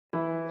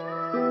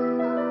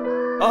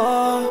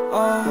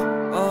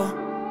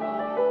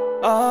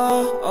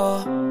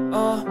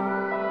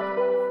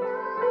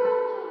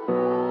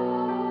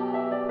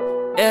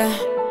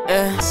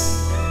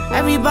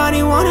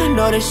Everybody wanna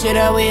know the shit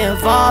that we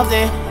involved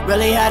in.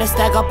 Really had to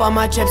stack up all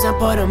my chips and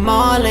put them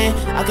all in.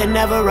 I could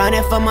never run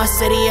it for my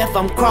city if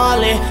I'm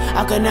crawling.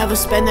 I could never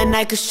spend the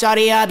night cause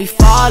shawty I be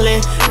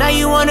falling. Now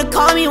you wanna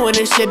call me when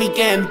this shit be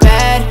getting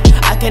bad.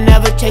 I can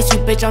never chase you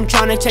bitch, I'm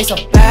tryna chase a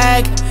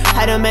bag.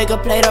 Had to make a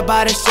plate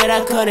about the shit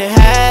I couldn't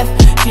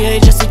have. She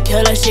ain't just a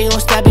killer, she gon'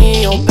 stab me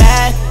in your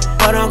back.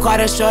 But I'm quite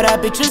sure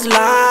that bitch is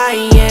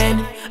lying.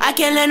 I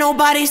can't let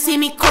nobody see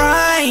me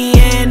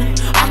crying.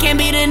 I can't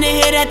be the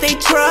nigga that they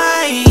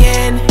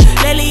trying.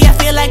 Lately I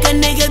feel like a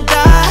nigga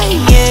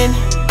dying.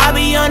 I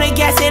be on the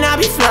gas and I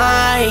be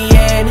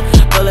flying.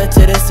 Pull up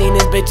to the scene,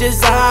 this bitch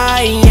is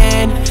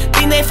eyeing.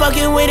 Think they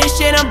fucking with this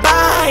shit I'm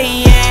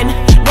buying.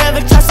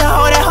 Never trust a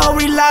hoe, that hoe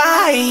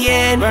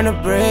relying. Burn a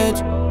bridge,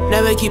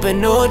 never keep it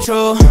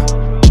neutral.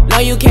 No,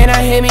 you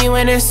cannot hit me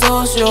when it's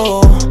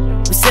social.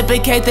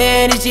 Reciprocate the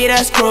energy,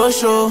 that's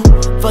crucial.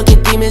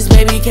 Fucking demons,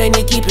 baby, can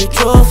you keep it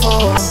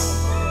truthful?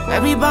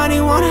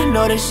 Everybody wanna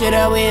know the shit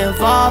that we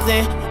involved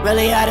in.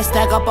 Really had to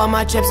stack up all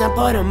my chips and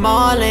put them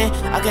all in.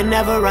 I could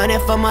never run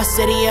it for my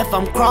city if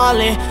I'm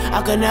crawling.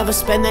 I could never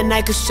spend the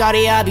night cause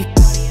shawty I be